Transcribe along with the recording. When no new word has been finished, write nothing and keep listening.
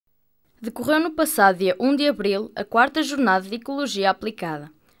Decorreu no passado dia 1 de abril a 4ª Jornada de Ecologia Aplicada,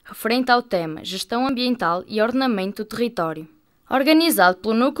 referente ao tema Gestão Ambiental e Ordenamento do Território. Organizado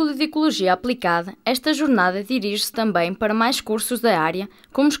pelo Núcleo de Ecologia Aplicada, esta jornada dirige-se também para mais cursos da área,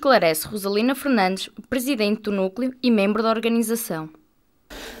 como esclarece Rosalina Fernandes, presidente do Núcleo e membro da organização.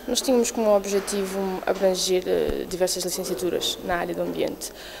 Nós tínhamos como objetivo abranger diversas licenciaturas na área do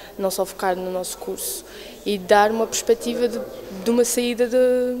ambiente, não só focar no nosso curso e dar uma perspectiva de uma saída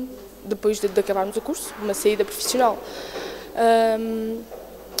depois de acabarmos o curso, uma saída profissional.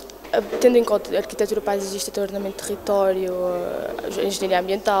 Tendo em conta a arquitetura paisagista, ordenamento de território, a engenharia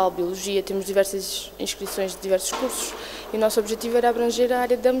ambiental, biologia, temos diversas inscrições de diversos cursos e o nosso objetivo era abranger a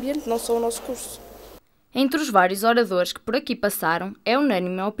área de ambiente, não só o nosso curso. Entre os vários oradores que por aqui passaram, é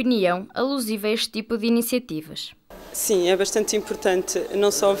unânime a opinião alusiva a este tipo de iniciativas. Sim, é bastante importante, não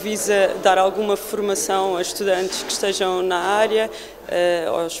só visa dar alguma formação a estudantes que estejam na área,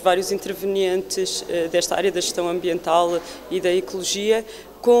 aos vários intervenientes desta área da gestão ambiental e da ecologia,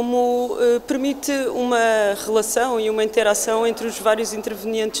 como permite uma relação e uma interação entre os vários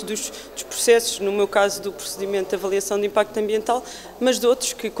intervenientes dos processos, no meu caso do procedimento de avaliação de impacto ambiental, mas de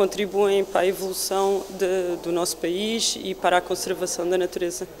outros que contribuem para a evolução do nosso país e para a conservação da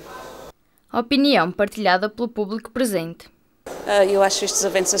natureza. Opinião partilhada pelo público presente. Eu acho estes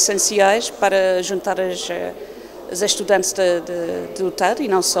eventos essenciais para juntar as estudantes do UTAD e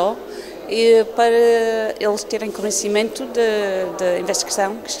não só, e para eles terem conhecimento da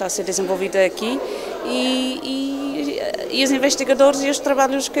investigação que está a ser desenvolvida aqui e os investigadores e os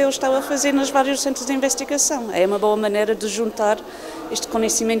trabalhos que eu estava a fazer nos vários centros de investigação. É uma boa maneira de juntar este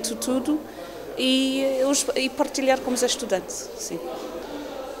conhecimento tudo e partilhar com os estudantes. Sim.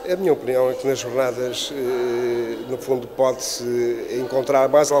 A minha opinião é que nas jornadas, no fundo, pode-se encontrar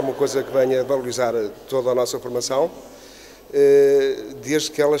mais alguma coisa que venha valorizar toda a nossa formação, desde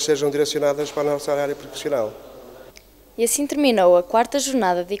que elas sejam direcionadas para a nossa área profissional. E assim terminou a 4ª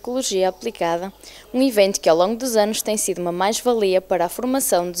Jornada de Ecologia Aplicada, um evento que ao longo dos anos tem sido uma mais-valia para a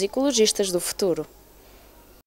formação dos ecologistas do futuro.